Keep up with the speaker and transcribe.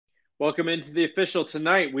Welcome into the official.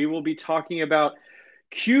 Tonight, we will be talking about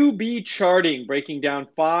QB charting, breaking down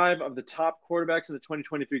 5 of the top quarterbacks in the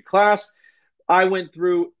 2023 class. I went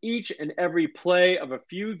through each and every play of a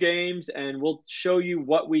few games, and we'll show you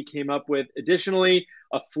what we came up with. Additionally,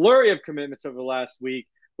 a flurry of commitments over the last week,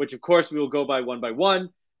 which, of course, we will go by one,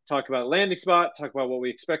 talk about landing spot, talk about what we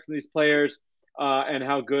expect from these players, and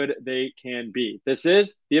how good they can be. This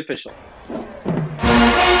is the official.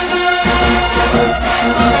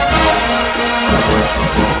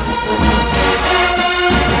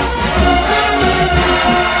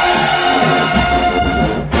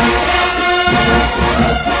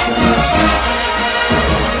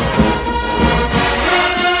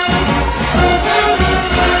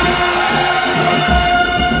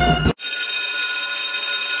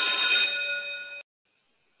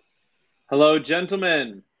 Hello,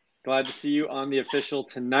 gentlemen. Glad to see you on the official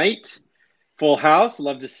tonight. Full house.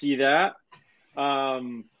 Love to see that.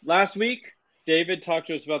 Last week, David talked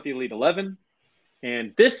to us about the Elite 11.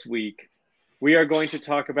 And this week, we are going to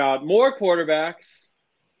talk about more quarterbacks,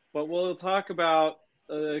 but we'll talk about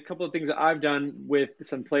a couple of things that I've done with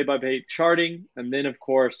some play-by-play charting. And then, of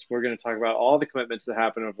course, we're going to talk about all the commitments that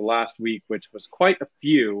happened over the last week, which was quite a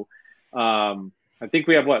few. I think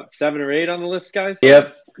we have, 7 or 8 on the list, guys?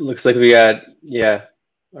 Yep. Looks like we got,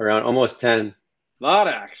 around almost 10. A lot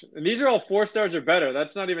of action. And these are all 4 stars or better.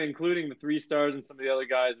 That's not even including the 3 stars and some of the other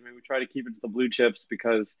guys. I mean, we try to keep it to the blue chips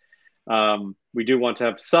because we do want to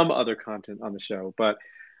have some other content on the show. But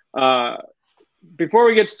before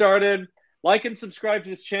we get started, like and subscribe to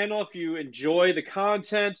this channel if you enjoy the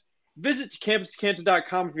content. Visit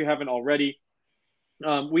campuscanton.com if you haven't already.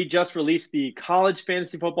 We just released the College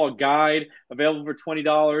Fantasy Football Guide, available for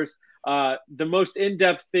 $20. The most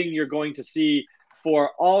in-depth thing you're going to see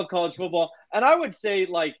for all of college football. And I would say,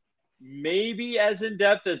 maybe as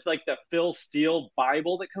in-depth as, the Phil Steele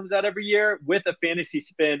Bible that comes out every year, with a fantasy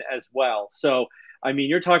spin as well. So, I mean,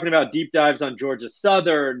 you're talking about deep dives on Georgia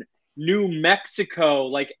Southern, New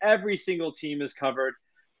Mexico, every single team is covered,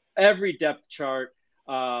 every depth chart.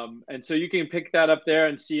 And so you can pick that up there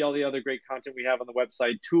and see all the other great content we have on the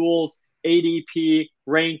website, tools, ADP,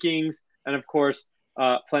 rankings, and of course,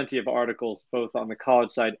 plenty of articles, both on the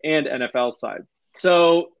college side and NFL side.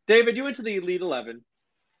 So David, you went to the Elite 11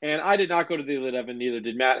 and I did not go to the Elite 11. Neither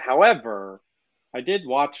did Matt. However, I did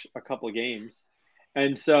watch a couple of games.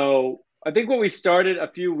 And so I think what we started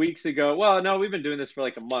a few weeks ago, we've been doing this for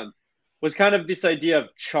a month, was kind of this idea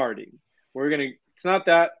of charting. It's not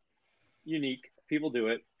that unique. People do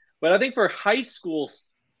it. But I think for high school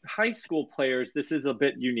players, this is a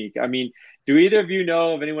bit unique. I mean, do either of you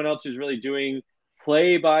know of anyone else who's really doing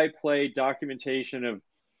play-by-play documentation of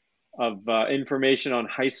information on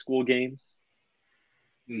high school games?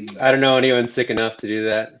 I don't know anyone sick enough to do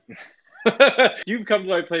that. You've come to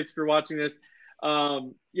the right place if you're watching this.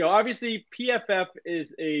 Obviously PFF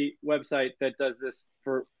is a website that does this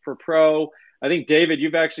for pro. I think, David,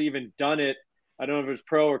 you've actually even done it. I don't know if it was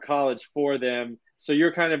pro or college for them. So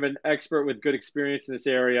you're kind of an expert with good experience in this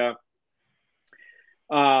area.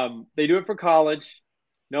 They do it for college.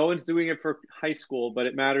 No one's doing it for high school, but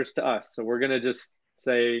it matters to us. So we're going to just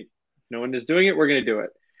say no one is doing it. We're going to do it.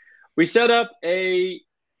 We set up a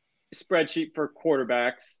spreadsheet for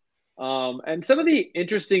quarterbacks. And some of the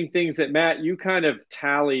interesting things that, Matt, you kind of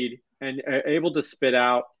tallied and are able to spit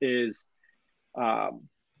out is,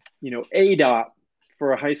 ADOT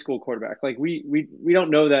for a high school quarterback. We don't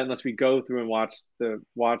know that unless we go through and watch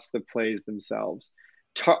the plays themselves.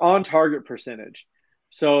 On target percentage.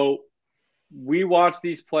 So we watch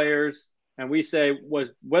these players and we say,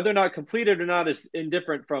 was whether or not completed or not is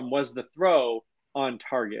indifferent from was the throw on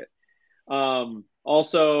target.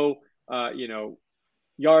 Also,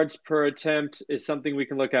 yards per attempt is something we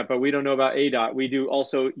can look at, but we don't know about ADOT. We do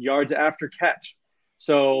also yards after catch.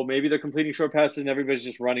 So maybe they're completing short passes and everybody's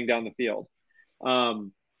just running down the field.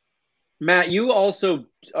 Matt, you also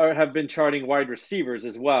have been charting wide receivers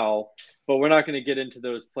as well, but we're not going to get into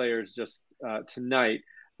those players just tonight.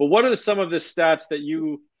 But what are some of the stats that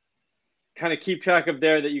you kind of keep track of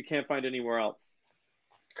there that you can't find anywhere else?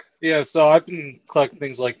 Yeah, so I've been collecting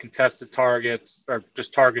things like contested targets, or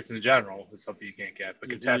just targets in general. It's something you can't get, but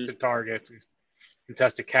contested targets,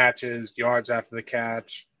 contested catches, yards after the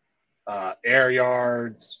catch, air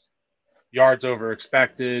yards, yards over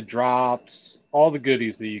expected, drops, all the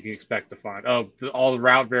goodies that you can expect to find. All the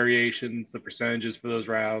route variations, the percentages for those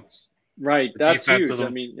routes. Right, that's huge. I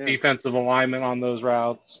mean, defensive alignment on those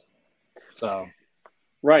routes. So,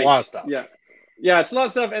 right, a lot of stuff. Yeah, it's a lot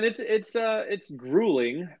of stuff, and it's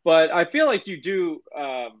grueling. But I feel like you do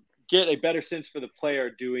get a better sense for the player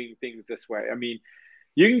doing things this way. I mean,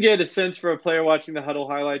 you can get a sense for a player watching the huddle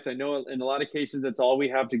highlights. I know in a lot of cases that's all we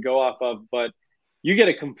have to go off of, but you get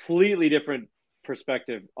a completely different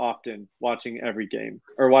perspective often watching every game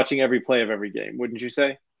or watching every play of every game, wouldn't you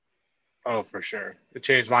say? Oh, for sure. It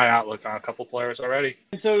changed my outlook on a couple players already.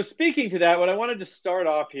 And so, speaking to that, what I wanted to start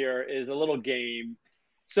off here is a little game.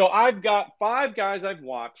 So, I've got 5 guys I've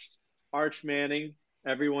watched: Arch Manning,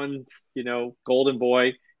 everyone's golden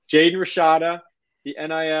boy; Jaden Rashada, the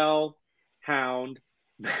NIL hound;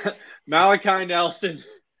 Malachi Nelson,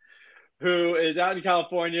 who is out in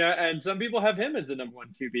California, and some people have him as the number 1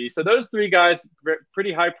 QB. So, those 3 guys,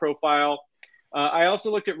 pretty high profile. I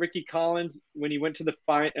also looked at Ricky Collins when he went to the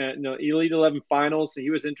Elite 11 finals. So he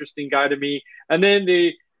was an interesting guy to me. And then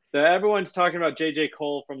everyone's talking about JJ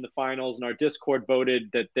Cole from the finals, and our Discord voted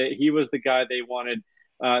that he was the guy they wanted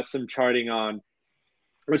some charting on.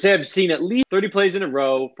 I would say I've seen at least 30 plays in a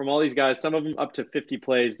row from all these guys, some of them up to 50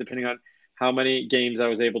 plays, depending on how many games I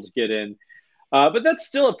was able to get in. But that's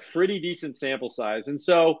still a pretty decent sample size. And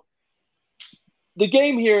so the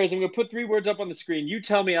game here is I'm going to put 3 words up on the screen. You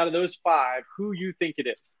tell me out of those 5 who you think it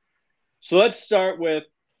is. So let's start with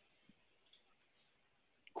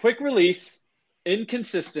quick release,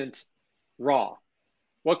 inconsistent, raw.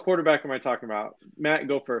 What quarterback am I talking about? Matt,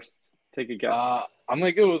 go first. Take a guess. I'm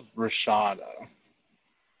going to go with Rashada.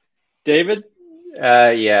 David?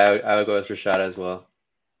 Yeah, I would go with Rashada as well.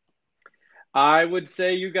 I would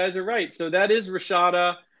say you guys are right. So that is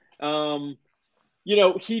Rashada.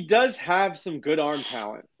 He does have some good arm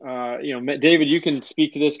talent. David, you can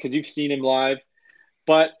speak to this because you've seen him live.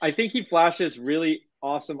 But I think he flashes really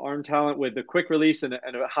awesome arm talent with a quick release and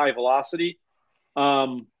a high velocity.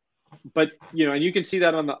 And you can see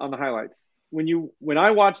that on the highlights. When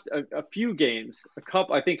I watched a few games, a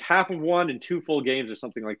couple, I think half of one and 2 full games or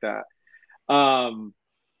something like that.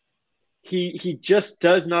 He just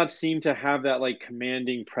does not seem to have that like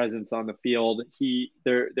commanding presence on the field.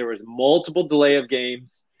 There was multiple delay of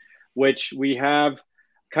games, which we have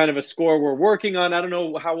kind of a score we're working on. I don't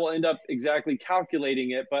know how we'll end up exactly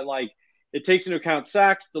calculating it, but like it takes into account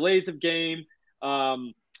sacks, delays of game,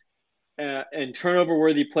 and turnover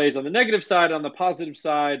worthy plays on the negative side. On the positive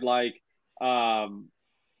side, like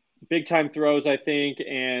big time throws, I think,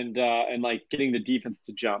 and like getting the defense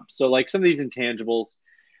to jump. So like some of these intangibles.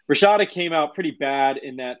 Rashada came out pretty bad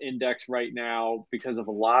in that index right now because of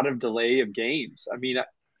a lot of delay of games. I mean,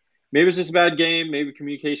 maybe it was just a bad game. Maybe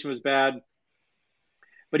communication was bad.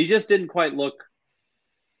 But he just didn't quite look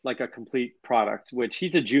like a complete product, which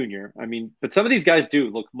he's a junior. I mean, but some of these guys do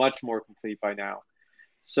look much more complete by now.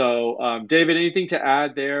 So, David, anything to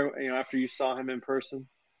add there, after you saw him in person?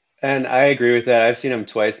 And I agree with that. I've seen him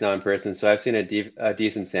twice now in person, so I've seen a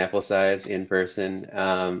decent sample size in person.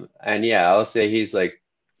 And yeah, I'll say he's like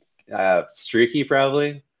streaky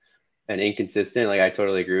probably and inconsistent. Like I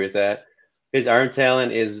totally agree with that. His arm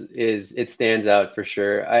talent is it stands out for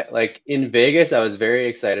sure. I like in Vegas, I was very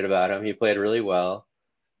excited about him. He played really well.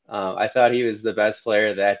 I thought he was the best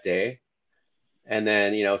player that day. And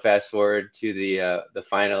then, fast forward to the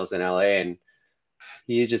finals in LA, and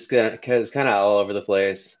he's just kind of all over the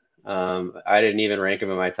place. I didn't even rank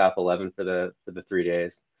him in my top 11 for the 3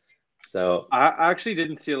 days. So I actually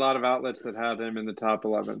didn't see a lot of outlets that had him in the top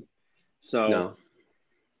 11. So, no.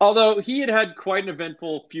 Although he had quite an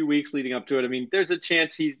eventful few weeks leading up to it. I mean, there's a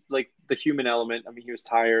chance he's like the human element. I mean, he was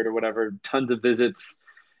tired or whatever, tons of visits,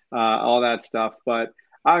 all that stuff. But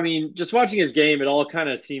I mean, just watching his game, it all kind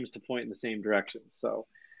of seems to point in the same direction. So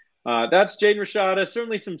that's Jaden Rashada.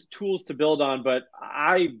 Certainly some tools to build on, but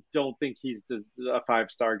I don't think he's a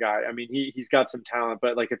 5-star guy. I mean, he's got some talent,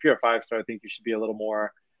 but like if you're a 5-star, I think you should be a little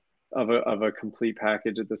more of a complete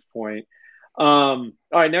package at this point. All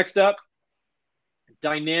right, next up.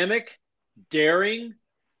 Dynamic, daring,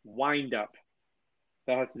 wind up.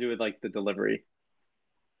 That has to do with like the delivery.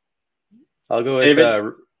 I'll go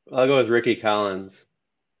with Ricky Collins.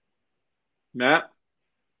 Matt?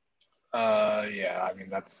 Yeah, I mean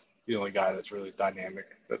that's the only guy that's really dynamic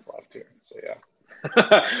that's left here. So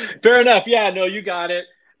yeah. Fair enough. Yeah, no, you got it.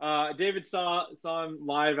 David saw him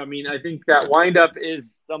live. I mean, I think that wind up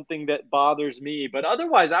is something that bothers me, but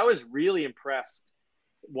otherwise I was really impressed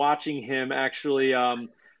watching him actually. I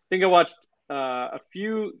think I watched a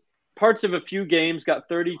few parts of a few games, got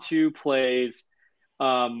 32 plays,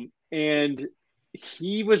 and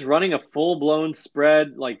he was running a full-blown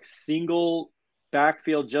spread, like single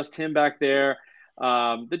backfield, just him back there.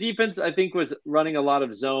 The defense, I think, was running a lot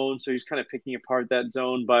of zone, so he's kind of picking apart that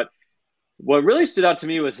zone. But what really stood out to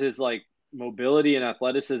me was his like mobility and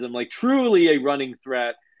athleticism, like truly a running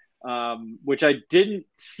threat. Which I didn't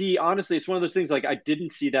see. Honestly, it's one of those things like I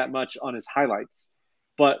didn't see that much on his highlights.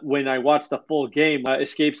 but when I watch the full game,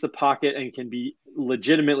 escapes the pocket and can be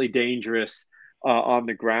legitimately dangerous on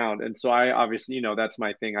the ground. And so I obviously, that's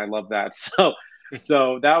my thing. I love that. So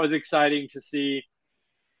that was exciting to see.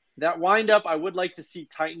 That windup, I would like to see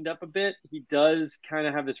tightened up a bit. He does kind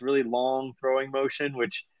of have this really long throwing motion,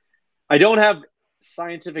 which I don't have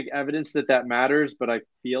scientific evidence that matters, but I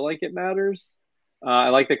feel like it matters. I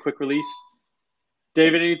like the quick release.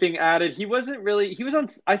 David, anything added? He was on,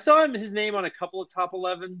 I saw his name on a couple of top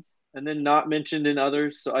 11s and then not mentioned in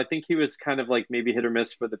others. So I think he was kind of like maybe hit or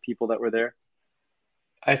miss for the people that were there.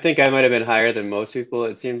 I think I might have been higher than most people.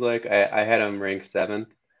 It seemed like I had him ranked seventh.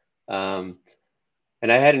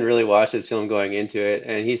 And I hadn't really watched his film going into it,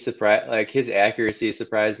 and he surprised, like his accuracy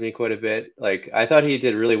surprised me quite a bit. Like I thought he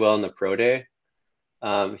did really well in the pro day.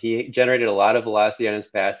 He generated a lot of velocity on his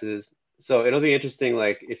passes, so it'll be interesting,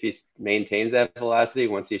 like if he maintains that velocity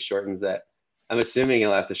once he shortens that. I'm assuming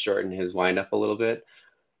he'll have to shorten his windup a little bit.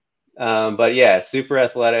 But yeah, super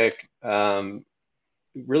athletic,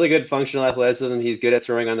 really good functional athleticism. He's good at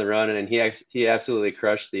throwing on the run, and he absolutely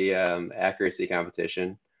crushed the accuracy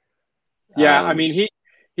competition. Yeah, I mean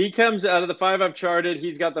he comes out of the five I've charted.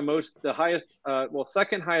 He's got the highest,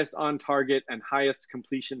 second highest on target and highest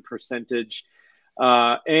completion percentage,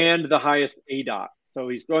 and the highest ADOT. So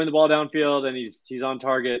he's throwing the ball downfield and he's on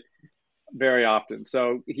target very often.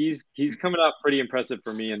 So he's coming up pretty impressive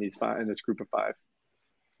for me in this group of five.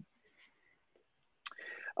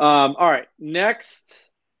 All right, next,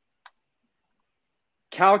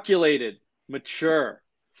 calculated, mature,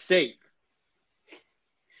 safe.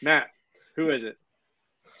 Matt, who is it?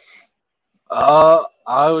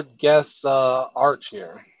 I would guess Arch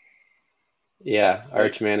here. Yeah,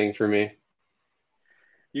 Arch Manning for me.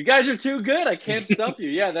 You guys are too good. I can't stump you.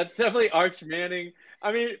 Yeah, that's definitely Arch Manning.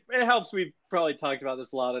 I mean, it helps. We've probably talked about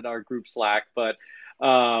this a lot in our group Slack, but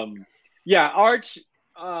yeah, Arch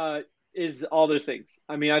is all those things.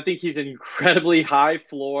 I mean, I think he's an incredibly high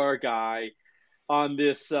floor guy on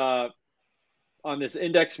this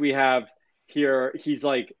index we have here. He's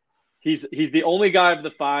the only guy of the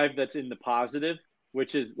five that's in the positive,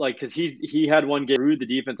 which is like, because he had one game through the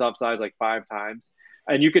defense offsides like 5 times,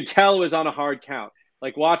 and you could tell it was on a hard count.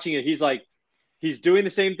 Like watching it, he's doing the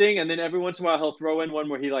same thing, and then every once in a while he'll throw in one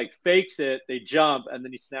where he like fakes it, they jump, and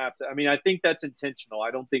then he snaps it. I mean, I think that's intentional. I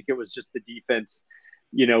don't think it was just the defense,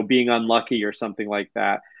 being unlucky or something like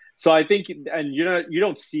that. So I think, and you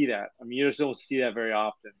don't see that. I mean, you just don't see that very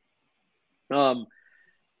often.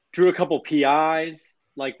 Drew a couple PIs,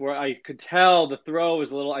 like where I could tell the throw was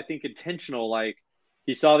a little, I think, intentional. Like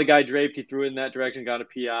he saw the guy draped, he threw it in that direction, got a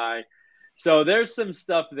PI. So there's some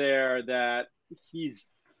stuff there that he's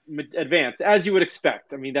advanced, as you would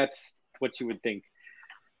expect. I mean, that's what you would think.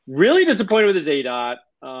 Really disappointed with his ADOT.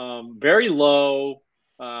 Very low,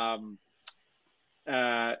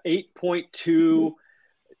 8.2.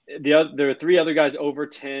 There are 3 other guys over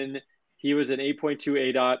 10. He was an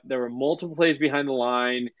 8.2 ADOT. There were multiple plays behind the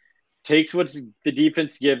line. Takes what the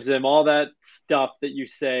defense gives him, all that stuff that you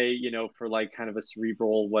say, for like kind of a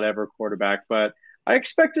cerebral whatever quarterback. But I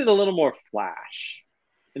expected a little more flash.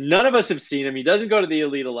 None of us have seen him. He doesn't go to the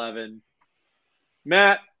Elite 11.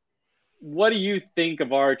 Matt, what do you think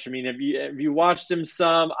of Arch? I mean, have you watched him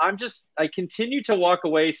some? I continue to walk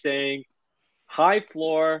away saying high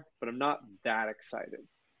floor, but I'm not that excited.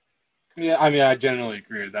 Yeah, I mean, I generally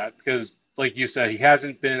agree with that because, like you said, he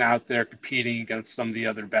hasn't been out there competing against some of the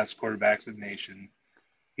other best quarterbacks in the nation.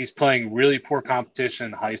 He's playing really poor competition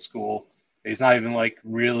in high school. He's not even like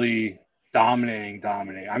really dominating. I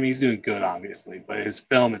mean, he's doing good, obviously, but his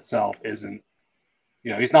film itself isn't,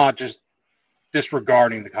 he's not just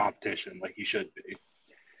disregarding the competition like he should be.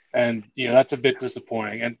 And, that's a bit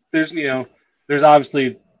disappointing. And there's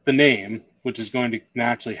obviously the name, which is going to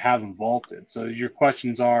naturally have him vaulted. So your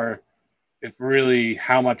questions are, if really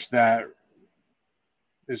how much that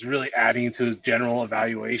is really adding to his general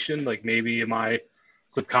evaluation. Like maybe am I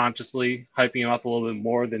subconsciously hyping him up a little bit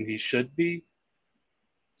more than he should be?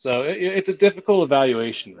 So it's a difficult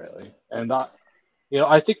evaluation, really. And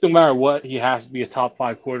I think no matter what, he has to be a top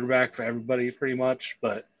 5 quarterback for everybody, pretty much.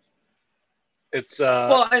 But it's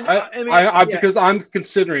because I'm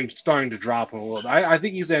considering starting to drop him a little bit. I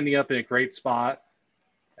think he's ending up in a great spot,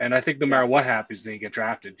 and I think no matter what happens, he's going to get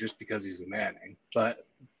drafted just because he's a Manning. But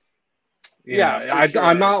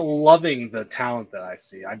I'm not loving the talent that I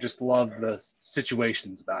see. I just love the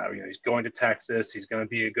situations about it. He's going to Texas. He's going to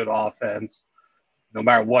be a good offense. No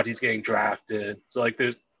matter what, he's getting drafted. So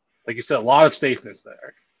there's, like you said, a lot of safeness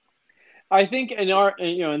there. I think in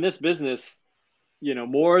this business,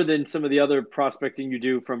 more than some of the other prospecting you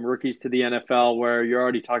do from rookies to the NFL, where you're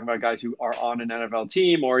already talking about guys who are on an NFL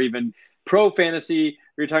team or even pro fantasy,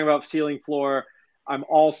 you're talking about ceiling floor, I'm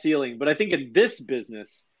all ceiling. But I think in this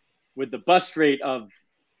business, with the bust rate of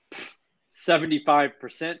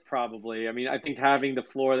 75% probably, I mean, I think having the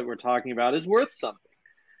floor that we're talking about is worth something.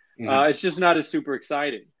 It's just not as super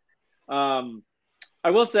exciting. I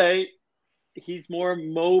will say he's more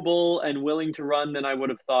mobile and willing to run than I would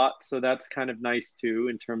have thought. So that's kind of nice too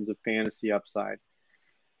in terms of fantasy upside.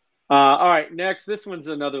 All right, next. This one's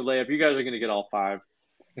another layup. You guys are going to get all 5.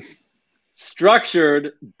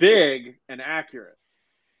 Structured, big, and accurate.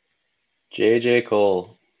 JJ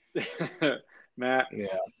Cole. Matt.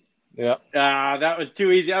 Yeah. That was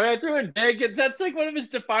too easy. I mean, I threw in big. That's like one of his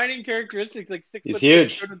defining characteristics. Like 6'6", He's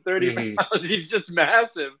huge. 230 pounds. He's just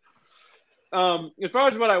massive. As far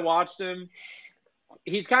as what I watched him,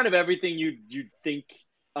 he's kind of everything you'd think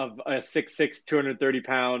of a 6'6",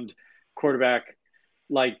 230-pound quarterback.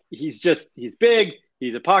 Like he's big.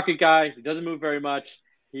 He's a pocket guy. He doesn't move very much.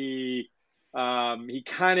 He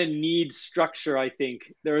kind of needs structure. I think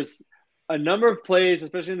there's a number of plays,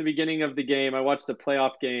 especially in the beginning of the game. I watched a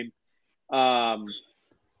playoff game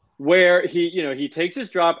where he takes his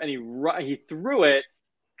drop and he threw it,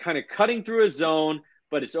 kind of cutting through a zone,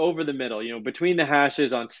 but it's over the middle, between the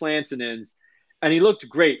hashes on slants and ends, and he looked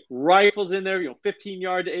great. Rifles in there,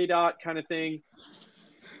 15-yard ADOT kind of thing.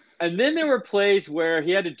 And then there were plays where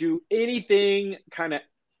he had to do anything kind of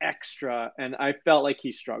extra, and I felt like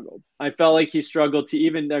he struggled. To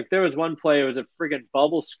even, like, there was one play, it was a friggin'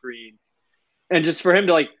 bubble screen, and just for him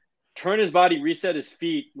to like turn his body, reset his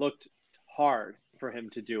feet, looked hard for him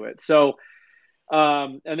to do it. So,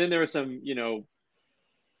 and then there was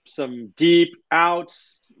some deep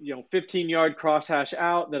outs, 15-yard crosshash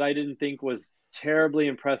out that I didn't think was terribly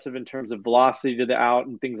impressive in terms of velocity to the out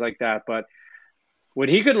and things like that. But when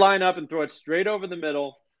he could line up and throw it straight over the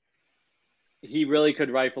middle, he really could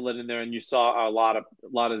rifle it in there, and you saw a lot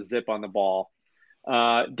of zip on the ball.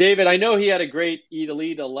 David, I know he had a great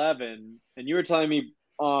Elite 11, and you were telling me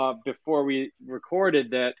before we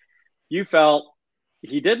recorded that you felt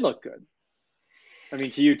he did look good. I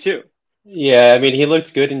mean, to you too. Yeah, I mean, he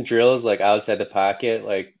looked good in drills, like outside the pocket.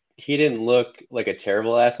 Like he didn't look like a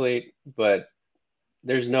terrible athlete, but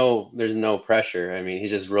there's no pressure. I mean,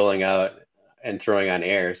 he's just rolling out and throwing on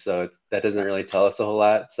air, so that doesn't really tell us a whole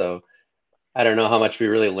lot. So I don't know how much we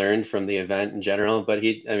really learned from the event in general, but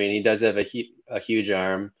he does have a huge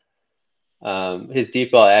arm. His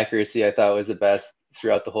deep ball accuracy, I thought, was the best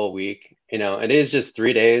throughout the whole week. It is just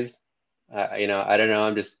 3 days. I don't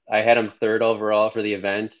know. I had him 3rd overall for the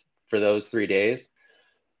event for those 3 days,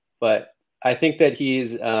 but I think that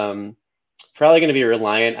he's probably going to be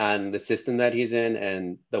reliant on the system that he's in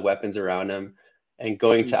and the weapons around him. And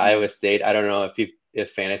going to Iowa State, I don't know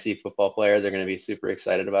if fantasy football players are going to be super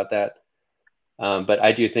excited about that. But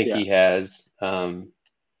I do think he has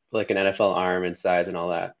like an NFL arm and size and all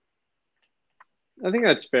that. I think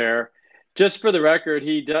that's fair. Just for the record,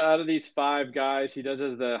 out of these 5 guys, he does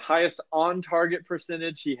has the highest on-target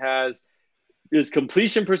percentage. His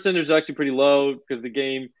completion percentage is actually pretty low because the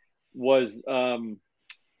game was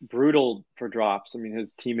brutal for drops. I mean,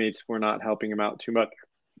 his teammates were not helping him out too much.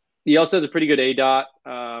 He also has a pretty good ADOT,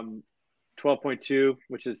 12.2,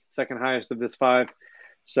 which is second highest of this 5.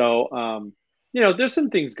 So, there's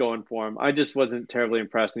some things going for him. I just wasn't terribly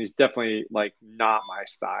impressed, and he's definitely like not my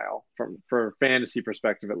style for fantasy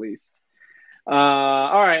perspective, at least. All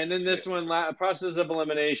right, and then this one, process of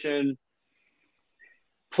elimination,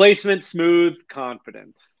 placement smooth,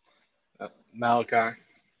 confident. Malachi.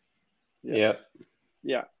 Yep.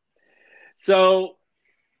 Yeah. So,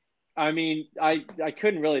 I mean, I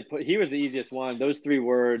couldn't really he was the easiest one. Those 3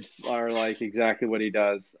 words are like exactly what he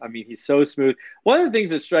does. I mean, he's so smooth. One of the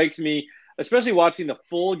things that strikes me, especially watching the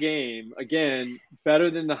full game, again, better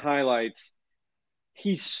than the highlights,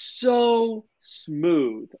 he's so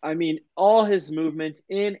smooth. I mean, all his movements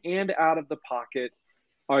in and out of the pocket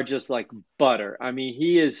are just like butter. I mean,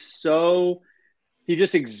 he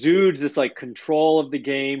just exudes this like control of the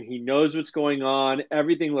game. He knows what's going on.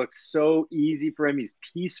 Everything looks so easy for him. He's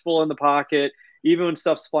peaceful in the pocket, even when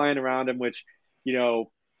stuff's flying around him, which,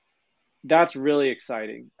 that's really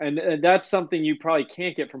exciting. And that's something you probably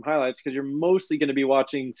can't get from highlights because you're mostly going to be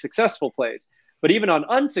watching successful plays. But even on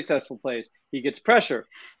unsuccessful plays, he gets pressure.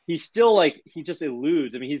 He's still he just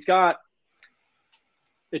eludes. I mean, this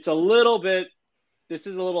is a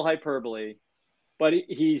little hyperbole, but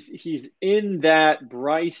he's in that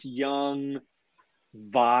Bryce Young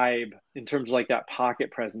vibe in terms of like that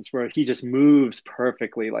pocket presence where he just moves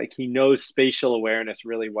perfectly. Like he knows spatial awareness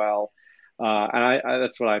really well. And I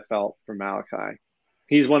that's what I felt from Malachi.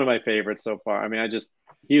 He's one of my favorites so far. I mean,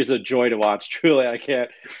 he was a joy to watch. Truly, I can't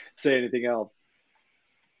say anything else.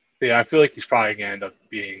 Yeah, I feel like he's probably gonna end up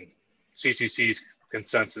being CCC's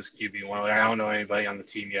consensus QB1. Like, I don't know anybody on the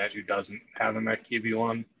team yet who doesn't have him at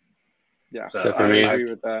QB1. Yeah, So So for I me, agree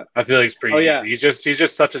with that. I feel like it's Oh pretty yeah. easy. He's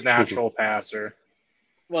just such a natural passer.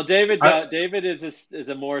 Well, David I, David is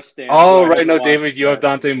a Moore stan who oh, I right, haven't no, watched David, you have yet.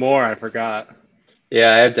 Dante Moore. I forgot.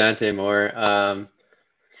 yeah, I have Dante Moore.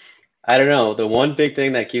 I don't know. The one big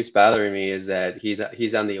thing that keeps bothering me is that he's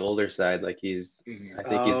on the older side. Like Mhm. I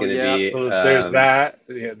think he's Oh going to yeah. be, So there's that.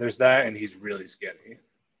 Yeah, there's that, and he's really skinny.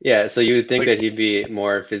 yeah. So you would think Like, that he'd be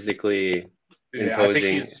more physically yeah,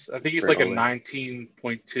 imposing I think he's for an like a older.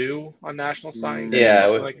 19.2 on National Signing Day or Yeah,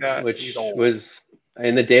 something like that. He's which old. was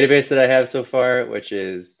in the database that I have so far, which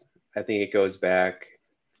is I think it goes back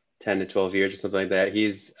 10 to 12 years or something like that.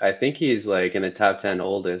 I think he's like in the top 10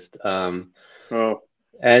 oldest. Oh.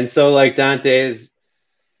 And so like Dante's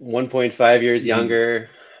 1.5 years Mhm. younger.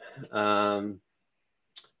 Um,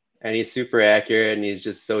 and he's super accurate and he's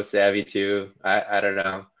just so savvy too. I don't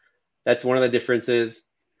know. That's one of the differences.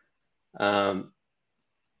 Um,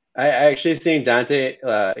 I actually seeing Dante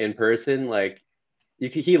in person, like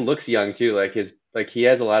he looks young too. Like he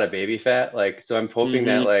has a lot of baby fat. Like so, I'm hoping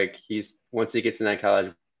that Hmm. like he's once he gets in that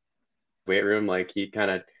college weight room, like he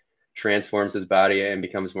kind of transforms his body and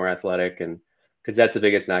becomes more athletic. And because that's the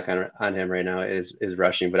biggest knock on him right now is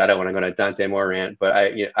rushing. But I don't want to go on a Dante Moore rant. But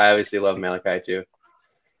I obviously love Malachi too.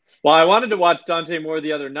 Well, I wanted to watch Dante Moore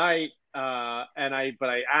the other night, but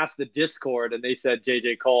I asked the Discord, and they said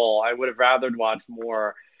JJ Cole. I would have rather watched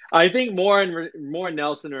Moore. I think Moore and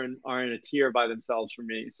Nelson are in a tier by themselves for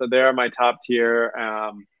me. So they're my top tier.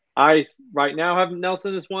 I right now have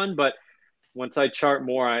Nelson as one, but once I chart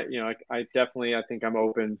Moore, I definitely I think I'm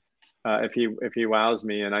open if he wows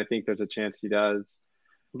me, and I think there's a chance he does.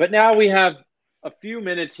 But now we have a few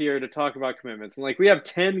minutes here to talk about commitments, and like we have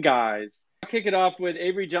 10 guys. I'll kick it off with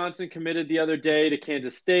Avery Johnson committed the other day to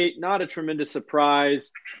Kansas State. Not a tremendous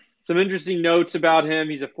surprise. Some interesting notes about him.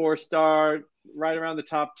 He's a 4-star, right around the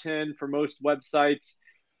top 10 for most websites.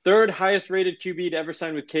 Third highest rated QB to ever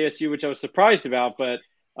sign with KSU, which I was surprised about. But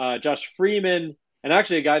Josh Freeman, and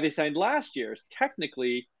actually a guy they signed last year,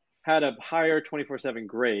 technically had a higher 24/7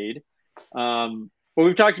 grade. But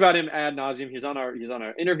we've talked about him ad nauseum. He's on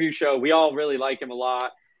our interview show. We all really like him a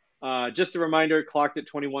lot. Just a reminder, clocked at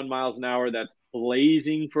 21 miles an hour. That's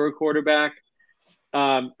blazing for a quarterback.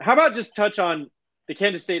 How about just touch on the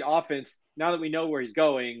Kansas State offense now that we know where he's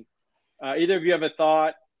going? Either of you have a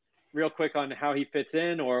thought real quick on how he fits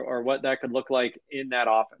in or what that could look like in that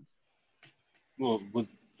offense? Well,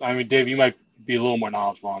 I mean, Dave, you might be a little more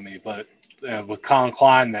knowledgeable on me, but with Colin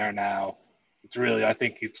Klein there now, it's really I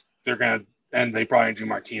think they're gonna and they brought in Drew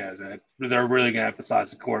Martinez, and they're really gonna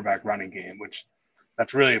emphasize the quarterback running game, which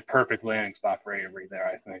that's really a perfect landing spot for Avery there.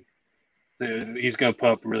 I think he's gonna put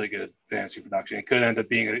up really good fantasy production. It could end up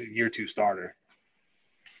being a year 2 starter.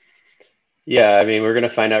 Yeah, I mean we're gonna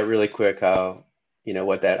find out really quick how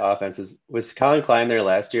what that offense is. Was Colin Klein there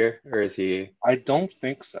last year or is he? I don't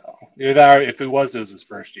think so. Either if it was his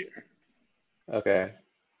first year. Okay,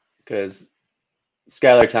 because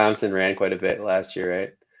Skylar Thompson ran quite a bit last year,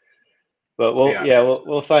 right? But Yeah,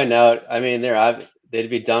 we'll find out. I mean, they'd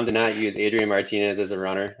be dumb to not use Adrian Martinez as a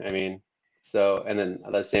runner. I mean, so and then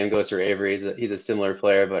the same goes for Avery. He's a similar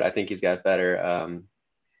player, but I think he's got better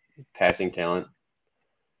passing talent.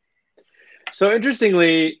 So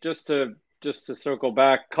interestingly, just to circle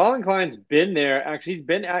back, Colin Klein's been there. Actually, he's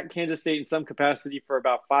been at Kansas State in some capacity for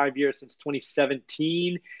about 5 years, since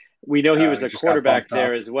 2017. We know he was he a just got quarterback bumped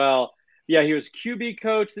there up. as well. Yeah, he was QB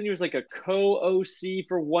coach. Then he was like a co-OC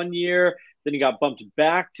for 1 year. Then he got bumped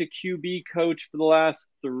back to QB coach for the last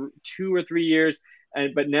 2 or 3 years.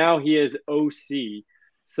 But now he is OC.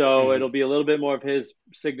 So Mhm. it'll be a little bit more of his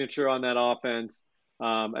signature on that offense.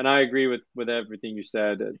 And I agree with everything you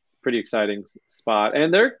said. It's pretty exciting spot,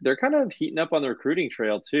 and they're kind of heating up on the recruiting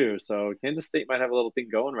trail too. So Kansas State might have a little thing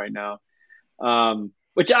going right now.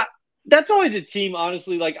 Which that's always a team,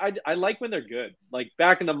 honestly. Like I like when they're good. Like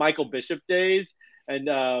back in the Michael Bishop days and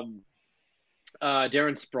Darren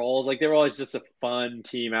Sproles, like they were always just a fun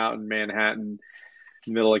team out in Manhattan,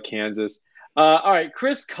 middle of Kansas. All right,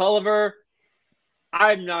 Chris Culliver.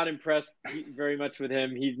 I'm not impressed very much with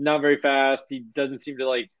him. He's not very fast. He doesn't seem to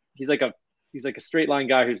like. He's like a straight line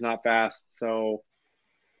guy who's not fast. So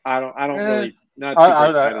I don't Eh, really not super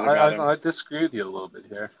excited about him. I disagree with you a little bit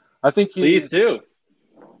here. I think Please do.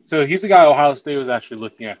 he's a guy Ohio State was actually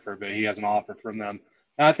looking at for a bit. He has an offer from them.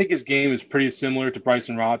 And I think his game is pretty similar to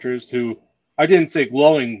Bryson Rogers, who I didn't say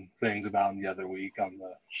glowing things about him the other week on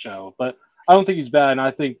the show, but I don't think he's bad. And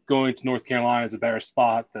I think going to North Carolina is a better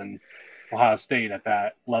spot than Ohio State at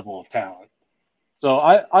that level of talent. So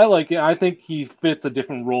I like it. I think he fits a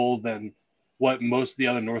different role than what most of the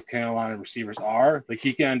other North Carolina receivers are. Like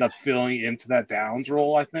he can end up filling into that downs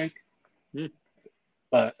role, I think. Hmm.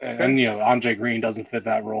 But and Andre Green doesn't fit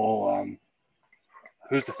that role.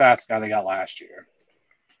 Who's the fast guy they got last year?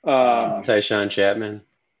 Tyshawn Chapman.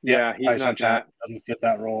 Yeah, he's Tyson not that. Chapman doesn't fit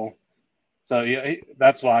that role. So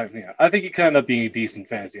that's why. I think he could end up being a decent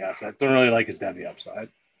fantasy asset. Don't really like his Devy upside.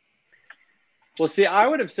 Well, see, I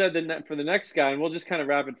would have said that for the next guy, and we'll just kind of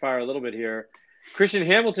rapid fire a little bit here. Christian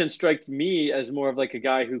Hamilton struck me as more of like a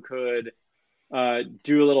guy who could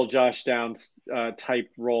do a little Josh Downs type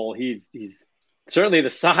role. He's certainly the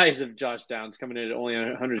size of Josh Downs, coming in at only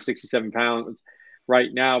 167 pounds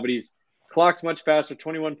right now, but he's clocked much faster.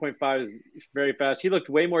 21.5 is very fast. He looked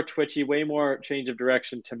way more twitchy, way more change of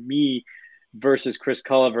direction to me versus Chris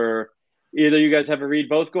Culliver. Either you guys have a read,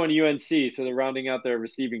 both going to UNC, so they're rounding out their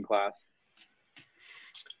receiving class.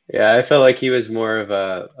 Yeah, I felt like he was more of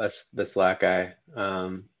the slack guy,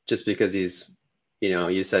 just because he's,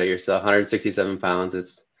 you said it yourself, 167 pounds.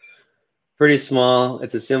 It's pretty small.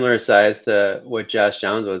 It's a similar size to what Josh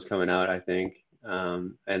Downs was coming out, I think.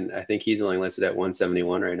 And I think he's only listed at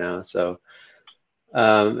 171 right now. So,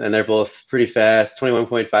 and they're both pretty fast,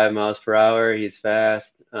 21.5 miles per hour. He's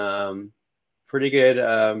fast. Pretty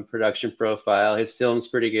good production profile. His film's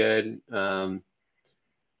pretty good.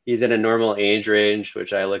 He's in a normal age range,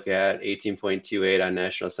 which I look at 18.28 on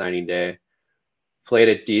National Signing Day. Played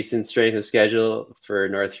a decent strength of schedule for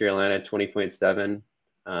North Carolina, 20.7.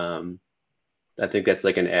 I think that's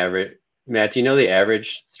like an average. Matt, do you know the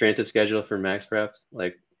average strength of schedule for Max Preps?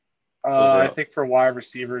 Like, I think for wide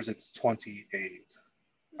receivers, it's 28.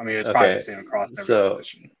 I mean, it's probably the same across every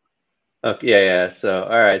position. Okay, yeah. So,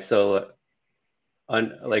 all right. So,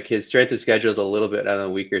 like his strength of schedule is a little bit on the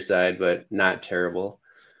weaker side, but not terrible.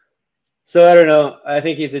 So I don't know. I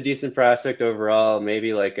think he's a decent prospect overall.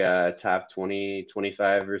 Maybe like a top 20,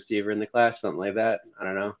 25 receiver in the class, something like that. I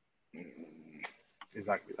don't know. He's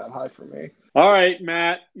not gonna be that high for me. All right,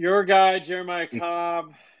 Matt, your guy, Jeremiah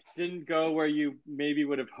Cobb, didn't go where you maybe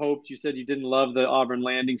would have hoped. You said you didn't love the Auburn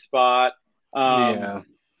landing spot. Yeah.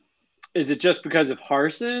 Is it just because of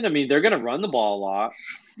Harsin? I mean, they're going to run the ball a lot.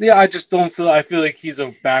 Yeah, I just don't feel. I feel like he's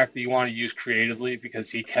a back that you want to use creatively because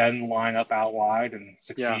he can line up out wide and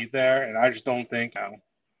succeed there. And I just don't think,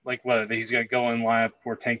 like, whether he's going to go and line up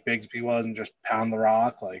where Tank Bigsby was and just pound the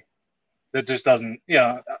rock. Like, that just doesn't.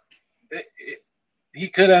 He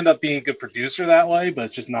could end up being a good producer that way, but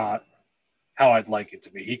it's just not how I'd like it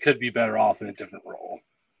to be. He could be better off in a different role.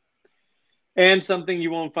 And something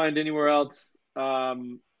you won't find anywhere else.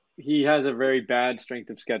 He has a very bad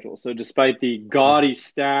strength of schedule. So despite the gaudy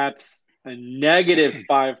stats, a negative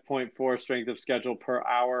 5.4 strength of schedule per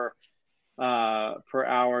hour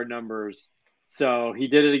numbers. So he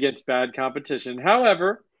did it against bad competition.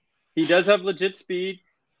 However, he does have legit speed,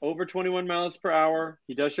 over 21 miles per hour.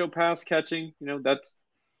 He does show pass catching. That's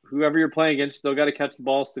whoever you're playing against, still got to catch the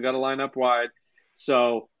ball, still got to line up wide.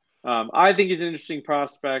 So I think he's an interesting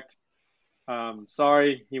prospect.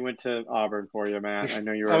 Sorry he went to Auburn for you, Matt. I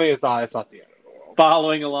know you were it's not the end of the world.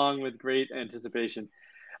 Following along with great anticipation.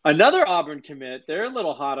 Another Auburn commit, they're a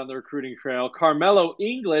little hot on the recruiting trail. Carmelo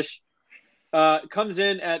English comes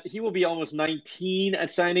in he will be almost 19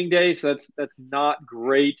 at signing day, so that's not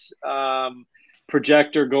great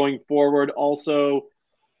projector going forward. Also,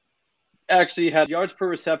 actually had yards per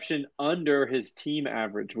reception under his team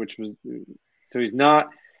average, so he's not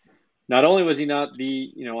only was he not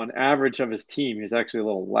the on average of his team, he's actually a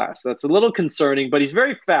little less. That's a little concerning, but he's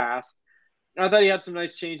very fast. I thought he had some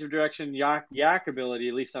nice change of direction, yak ability,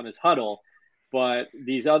 at least on his huddle, but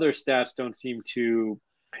these other stats don't seem to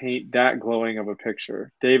paint that glowing of a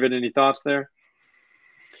picture. David, any thoughts there?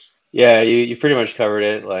 Yeah, you pretty much covered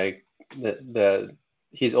it. Like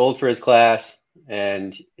he's old for his class,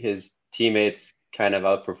 and his teammates kind of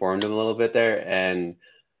outperformed him a little bit there. And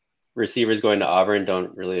receivers going to Auburn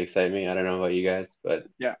don't really excite me. I don't know about you guys, but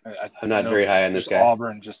yeah, I'm not very high on this guy.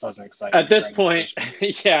 Auburn just doesn't excite me at this point.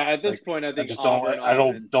 Yeah, at this point, I think I just don't want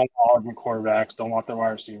Auburn quarterbacks. Don't want their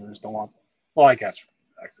wide receivers. Don't want. Well, I guess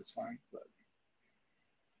quarterbacks is fine, but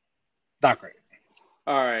not great.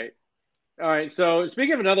 All right. So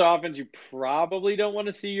speaking of another offense, you probably don't want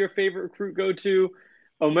to see your favorite recruit go to.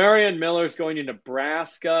 Omarion Miller is going to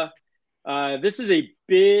Nebraska. This is a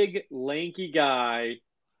big, lanky guy.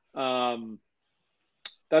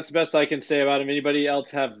 That's the best I can say about him. Anybody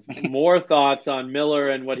else have more thoughts on Miller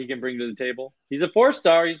and what he can bring to the table? He's a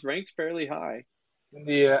 4-star. He's ranked fairly high.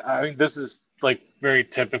 Yeah, I mean, this is like very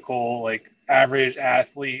typical, like average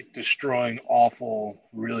athlete destroying awful,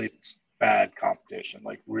 really bad competition,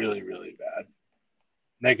 like really, really bad.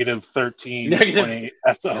 negative 13.8 Negative.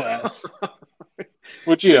 SOS.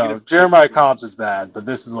 Which, you know, Jeremiah Cobbs is bad, but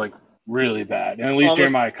this is like really bad. And at least Almost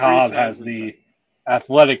Jeremiah 3 Cobb times has as the bad.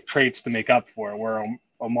 athletic traits to make up for it, where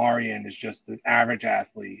Omarion is just an average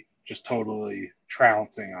athlete, just totally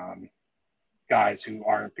trouncing on guys who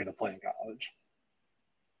aren't going to play in college.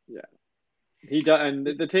 Yeah, he does, and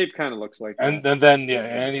the tape kind of looks like that. And then yeah,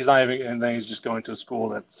 and he's not even, and then he's just going to a school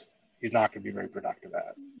that's he's not going to be very productive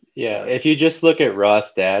at. Yeah, if you just look at raw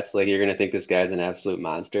stats, like you're gonna think this guy's an absolute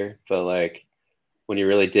monster. But like when you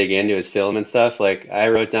really dig into his film and stuff, like I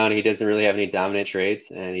wrote down he doesn't really have any dominant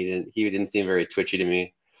traits, and he didn't seem very twitchy to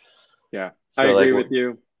me. Yeah, I So agree like with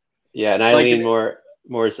you. yeah, and I Like, lean more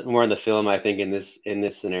on the film, I think, in this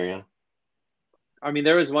scenario. I mean,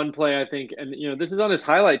 there was one play I think, and this is on his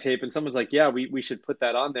highlight tape, and someone's like, "Yeah, we should put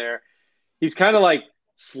that on there." He's kind of like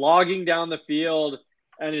slogging down the field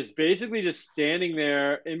and is basically just standing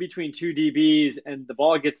there in between two DBs, and the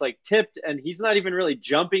ball gets like tipped, and he's not even really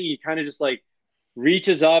jumping. He kind of just like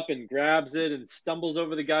reaches up and grabs it and stumbles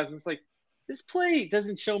over the guys. And it's like, this play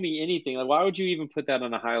doesn't show me anything. Like, why would you even put that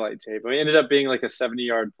on a highlight tape? I mean, it ended up being like a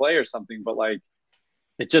 70-yard play or something, but like,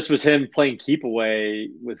 it just was him playing keep away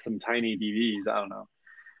with some tiny DBs. I don't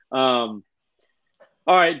know.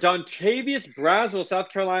 All right, Dontavius Braswell, South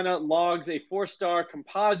Carolina, logs a 4-star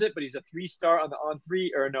composite, but he's a 3-star on the on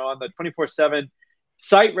 24/7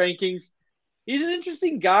 site rankings. He's an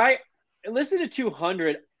interesting guy. Listed at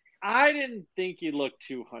 200. I didn't think he looked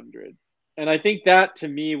 200. And I think that to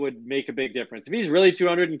me would make a big difference. If he's really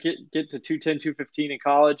 200 and get to 210, 215 in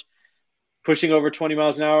college, pushing over 20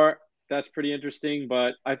 miles an hour, that's pretty interesting.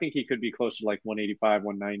 But I think he could be closer to like 185,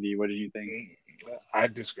 190. What did you think? I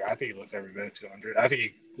disagree. I think he looks every bit of 200. I think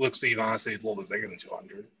he looks even honestly a little bit bigger than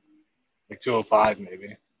 200, like 205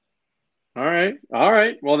 maybe. All right.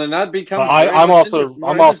 Well, then that becomes. I'm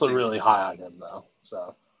also really high on him though.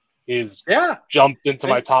 So he's jumped into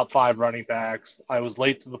my top 5 running backs. I was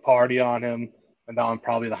late to the party on him, and now I'm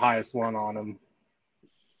probably the highest one on him.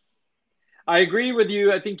 I agree with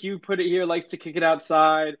you. I think you put it here. Likes to kick it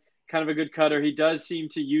outside. Kind of a good cutter. He does seem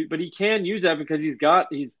to use, but he can use that because he's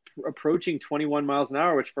approaching 21 miles an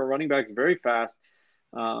hour, which for a running back is very fast.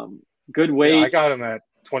 Good weight. Yeah, I got him at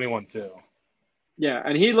 21 too. Yeah,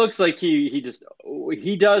 and he looks like he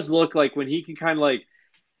does look like when he can kind of like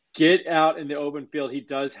get out in the open field, he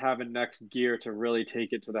does have a next gear to really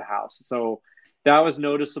take it to the house. So that was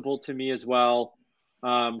noticeable to me as well.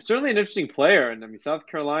 Certainly an interesting player, and I mean South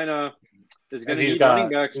Carolina is going to need running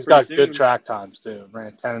backs. He's got good track times too.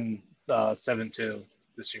 Ran 10.72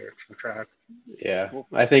 this year for track. Yeah,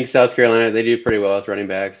 I think South Carolina, they do pretty well with running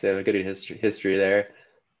backs. They have a good history there.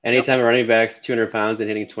 Anytime a running back's 200 pounds and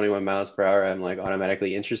hitting 21 miles per hour, I'm like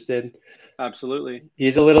automatically interested. Absolutely.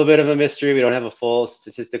 He's a little bit of a mystery. We don't have a full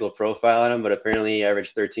statistical profile on him, but apparently he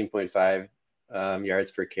averaged 13.5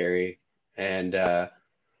 yards per carry and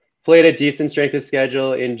played a decent strength of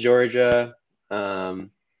schedule in Georgia.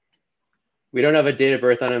 We don't have a date of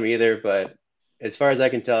birth on him either, but as far as I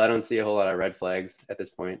can tell, I don't see a whole lot of red flags at this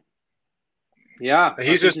point. Yeah.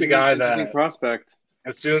 He's just the guy that prospect.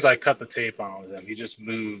 As soon as I cut the tape on with him, he just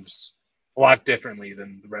moves a lot differently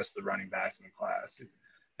than the rest of the running backs in the class.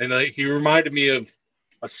 And he reminded me of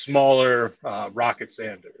a smaller Rocket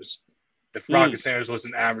Sanders. If Rocket Sanders was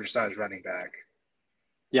an average size running back.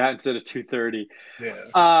 Yeah, instead of 230.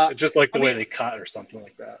 Yeah. Just like the way they cut or something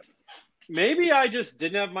like that. Maybe I just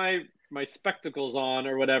didn't have my spectacles on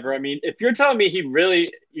or whatever. I mean, if you're telling me he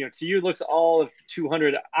really, to you looks all of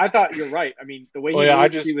 200, I thought you're right. I mean, the way I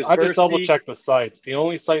just double checked the sites. The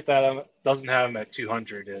only site that doesn't have him at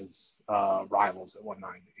 200 is Rivals at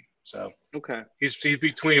 190. So okay, he's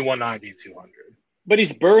between 190 and 200. But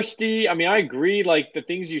he's bursty. I mean, I agree. Like the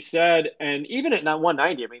things you said, and even at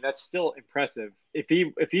 190, I mean, that's still impressive.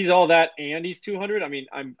 If he's all that and he's 200, I mean,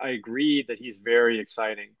 I agree that he's very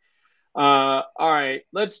exciting. All right,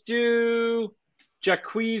 let's do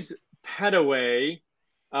Jaquiz Pettaway,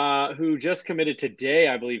 who just committed today,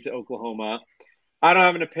 I believe, to Oklahoma. I don't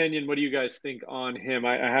have an opinion. What do you guys think on him?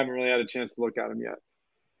 I haven't really had a chance to look at him yet.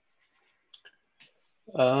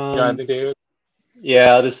 I think David.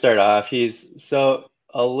 Yeah, I'll just start off. He's so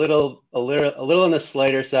a little on the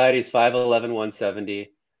slighter side. He's 5'11",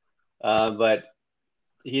 170, but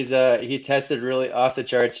he tested really off the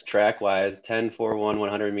charts track wise. 10.41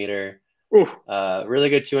 100 meter. Really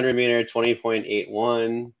good 200 meter,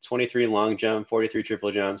 20.81, 23 long jump, 43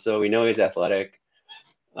 triple jump. So we know he's athletic.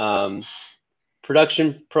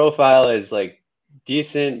 Production profile is like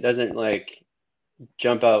decent, doesn't like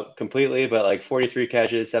jump out completely, but like 43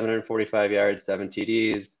 catches, 745 yards, 7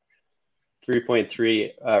 TDs.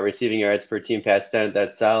 3.3 receiving yards per team pass down.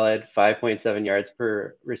 That's solid. 5.7 yards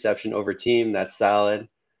per reception over team. That's solid.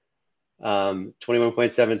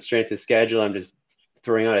 21.7 strength of schedule. I'm just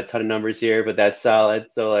throwing out a ton of numbers here, but that's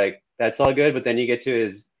solid. So like that's all good. But then you get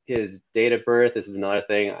to his date of birth. This is another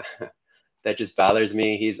thing that just bothers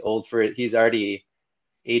me. He's old for it. He's already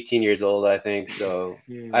 18 years old, I think. So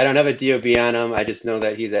I don't have a DOB on him. I just know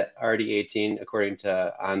that he's already 18 according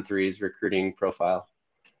to On3's recruiting profile.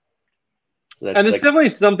 So that's and it's definitely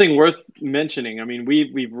something worth mentioning. I mean,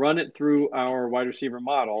 we've run it through our wide receiver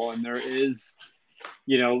model, and there is,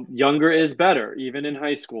 younger is better, even in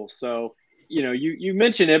high school. So, you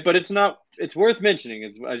mention it, but it's worth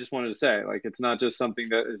mentioning. I just wanted to say, like, it's not just something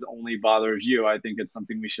that is only bothers you. I think it's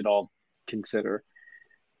something we should all consider.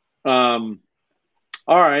 All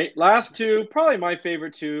right, last two, probably my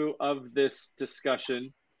favorite two of this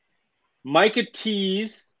discussion. Micah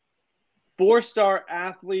Tease, 4-star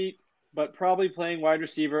athlete, but probably playing wide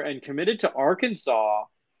receiver and committed to Arkansas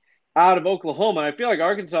out of Oklahoma. I feel like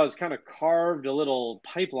Arkansas has kind of carved a little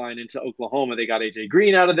pipeline into Oklahoma. They got AJ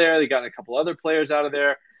Green out of there. They got a couple other players out of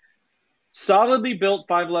there. Solidly built,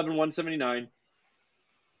 5'11", 179.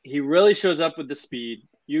 He really shows up with the speed.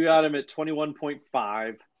 You got him at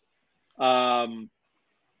 21.5.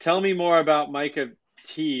 Tell me more about Micah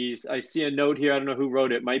Tease. I see a note here. I don't know who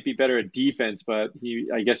wrote it. Might be better at defense, but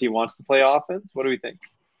I guess he wants to play offense. What do we think?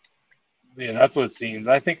 Yeah, that's what it seems.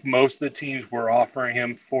 I think most of the teams were offering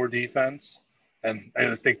him for defense, and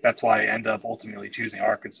I think that's why I end up ultimately choosing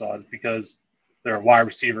Arkansas, is because their wide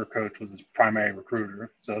receiver coach was his primary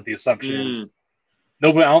recruiter. So the assumption is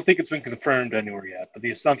nobody. I don't think it's been confirmed anywhere yet, but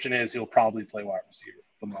the assumption is he'll probably play wide receiver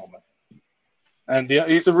at the moment. And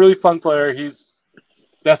he's a really fun player. He's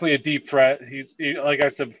definitely a deep threat. Like I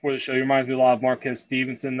said before the show, he reminds me a lot of Marquez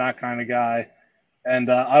Stevenson, that kind of guy. And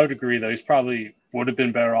I would agree, though. He's probably would have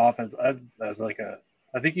been better offense. I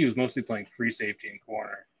think he was mostly playing free safety and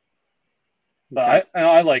corner. But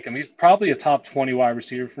I like him. He's probably a top 20 wide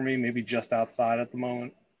receiver for me, maybe just outside at the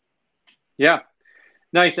moment. Yeah.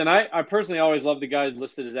 Nice. And I personally always love the guys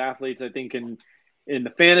listed as athletes. I think in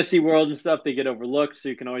the fantasy world and stuff, they get overlooked. So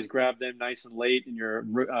you can always grab them nice and late in your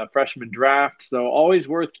freshman draft. So always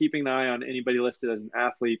worth keeping an eye on anybody listed as an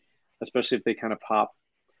athlete, especially if they kind of pop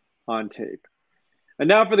on tape. And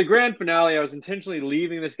now for the grand finale, I was intentionally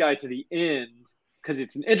leaving this guy to the end because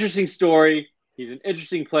it's an interesting story. He's an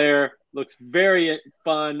interesting player, looks very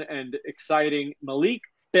fun and exciting. Malik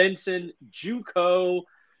Benson, JUCO,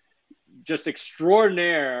 just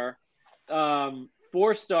extraordinaire,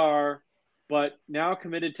 4-star, but now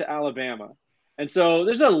committed to Alabama. And so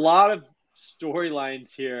there's a lot of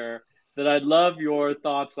storylines here that I'd love your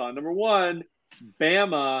thoughts on. Number one,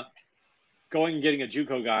 Bama going and getting a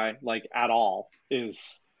JUCO guy, like, at all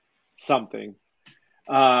is something.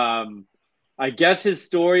 I guess his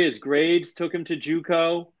story, his grades took him to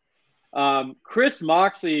JUCO. Chris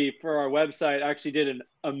Moxley for our website actually did an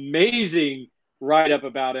amazing write-up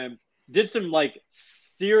about him. Did some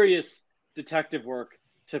serious detective work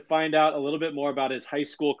to find out a little bit more about his high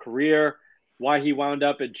school career, why he wound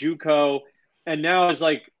up at JUCO, and now is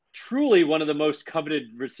truly one of the most coveted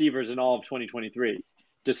receivers in all of 2023,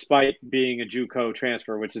 despite being a JUCO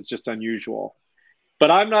transfer, which is just unusual. But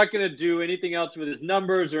I'm not going to do anything else with his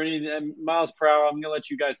numbers or any miles per hour. I'm going to let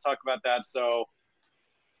you guys talk about that. So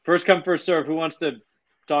first come, first serve. Who wants to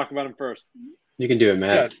talk about him first? You can do it,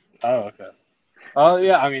 Matt. Yeah. Oh, okay.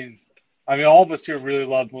 Yeah, I mean, all of us here really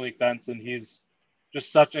love Malik Benson. He's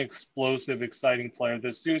just such an explosive, exciting player.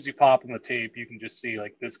 As soon as you pop on the tape, you can just see,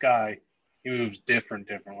 this guy, he moves different,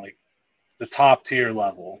 like the top tier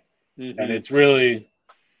level. Mm-hmm. And it's really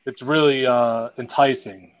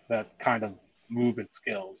enticing, that kind of movement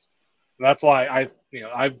skills. And that's why I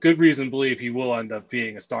have good reason to believe he will end up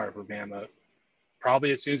being a starter for Bama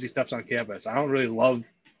probably as soon as he steps on campus. I don't really love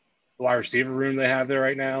the wide receiver room they have there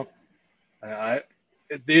right now. The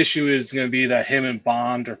issue is going to be that him and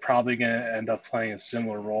Bond are probably going to end up playing a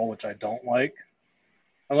similar role, which I don't like.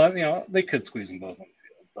 Unless, they could squeeze them both on the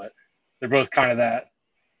field, but they're both kind of that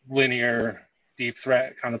linear, deep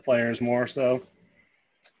threat kind of players more so.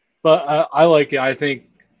 But I like it. I think,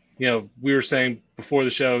 we were saying before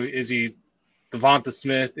the show, is he Devonta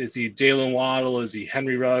Smith? Is he Jalen Waddle? Is he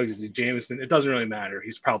Henry Ruggs? Is he Jameson? It doesn't really matter.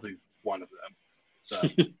 He's probably one of them. So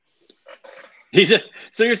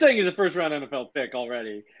so you're saying he's a first-round NFL pick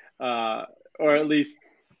already, or at least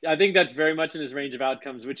I think that's very much in his range of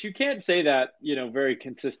outcomes, which you can't say that, very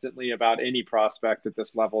consistently about any prospect at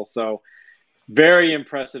this level. So very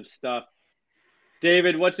impressive stuff.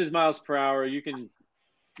 David, what's his miles per hour? You can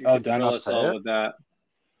drill us all with that.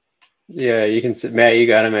 Yeah, you can. Matt, you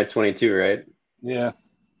got him at 22, right? Yeah.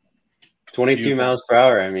 22 miles per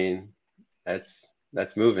hour. I mean, that's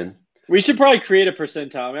moving. We should probably create a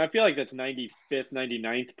percentile. I mean, I feel like that's 95th,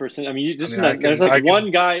 99th percent. I mean, there's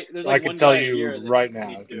one guy. There's like I can one tell guy you a year right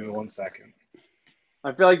now. 22. Give me 1 second.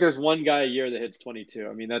 I feel like there's one guy a year that hits 22.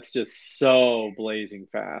 I mean, that's just so blazing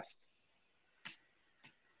fast.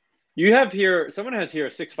 You have here, someone has here a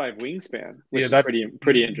 6'5" wingspan, which is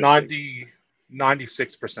pretty interesting.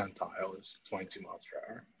 96 percentile is 22 miles per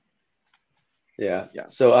hour. Yeah.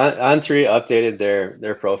 So On3 updated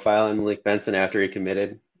their profile on Malik Benson after he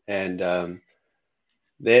committed, and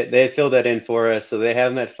they filled that in for us. So they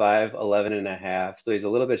have him at 5'11 and a half. So he's a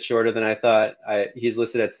little bit shorter than I thought. He's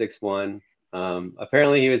listed at 6'1".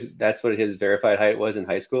 Apparently that's what his verified height was in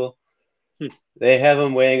high school. They have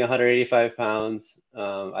him weighing 185 pounds.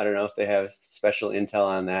 I don't know if they have special intel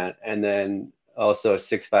on that. And then also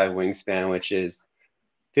 6'5" wingspan, which is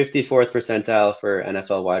 54th percentile for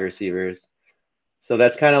NFL wide receivers. So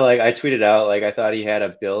that's kind of like, I tweeted out, like, I thought he had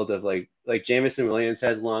a build of like Jameson Williams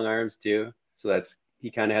has long arms too. So he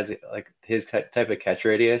kind of has like his type of catch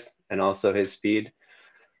radius and also his speed.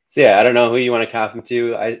 So yeah, I don't know who you want to comp him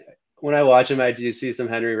to. When I watch him, I do see some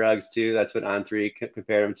Henry Ruggs too. That's what On3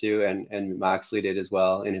 compared him to, and Moxley did as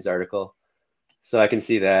well in his article. So I can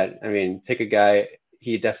see that. I mean, pick a guy.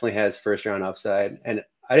 He definitely has first round upside. And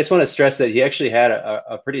I just want to stress that he actually had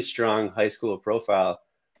a pretty strong high school profile.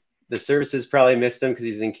 The services probably missed him because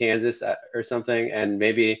he's in Kansas or something, and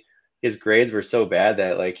maybe his grades were so bad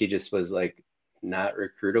that like he just was like not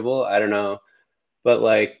recruitable. I don't know, but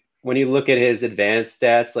like when you look at his advanced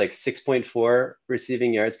stats, like 6.4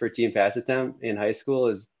 receiving yards per team pass attempt in high school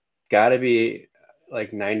is got to be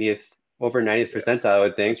like 90th over 90th percentile, I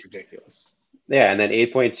would think. That's ridiculous. Yeah, and then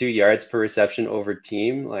 8.2 yards per reception over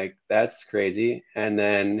team, like that's crazy. And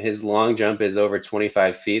then his long jump is over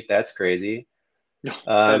 25 feet. That's crazy.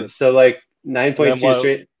 So like 9.2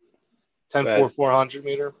 straight. 10-4 400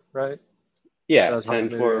 meter, right? Yeah,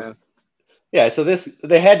 10-4. Yeah, so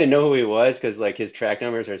they had to know who he was because like his track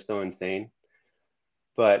numbers are so insane.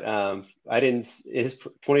 But his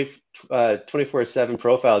 24/7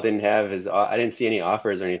 profile didn't have I didn't see any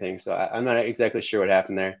offers or anything. So I'm not exactly sure what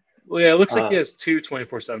happened there. Well, yeah, it looks like he has two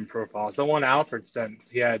 24/7 profiles. The one Alfred sent,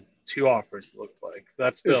 he had 2 offers, it looked like.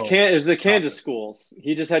 That's still. It was the Kansas schools.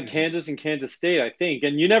 He just had Kansas and Kansas State, I think.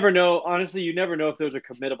 And you never know, honestly, you never know if those are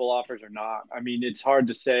committable offers or not. I mean, it's hard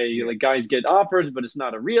to say. Yeah. Like, guys get offers, but it's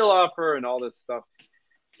not a real offer and all this stuff.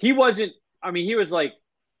 He was like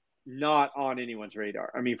not on anyone's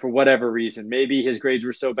radar. I mean, for whatever reason. Maybe his grades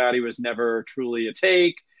were so bad he was never truly a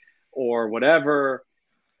take or whatever.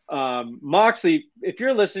 Moxley, if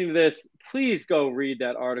you're listening to this, please go read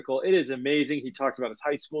that article. It is amazing. He talks about his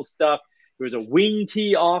high school stuff. It was a wing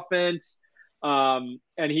tee offense, and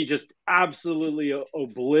he just absolutely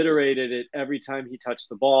obliterated it every time he touched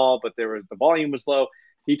the ball, but the volume was low.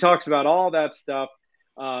 He talks about all that stuff.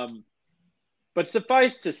 But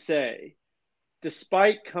suffice to say,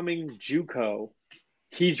 despite coming JUCO,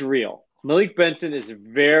 he's real. Malik Benson is a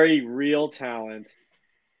very real talent.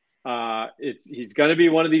 He's going to be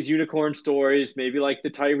one of these unicorn stories, maybe like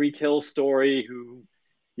the Tyreek Hill story, who,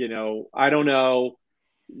 I don't know.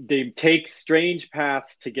 They take strange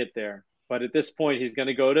paths to get there. But at this point, he's going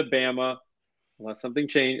to go to Bama unless something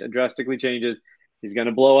drastically changes. He's going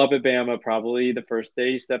to blow up at Bama probably the first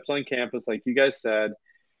day he steps on campus, like you guys said.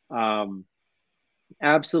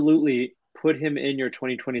 Absolutely put him in your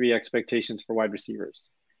 2023 expectations for wide receivers.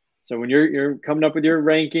 So when you're coming up with your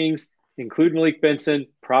rankings, include Malik Benson,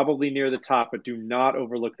 probably near the top, but do not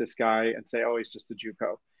overlook this guy and say, oh, he's just a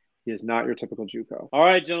JUCO. He is not your typical JUCO. All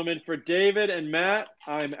right, gentlemen, for David and Matt,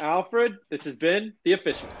 I'm Alfred. This has been The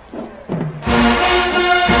Official.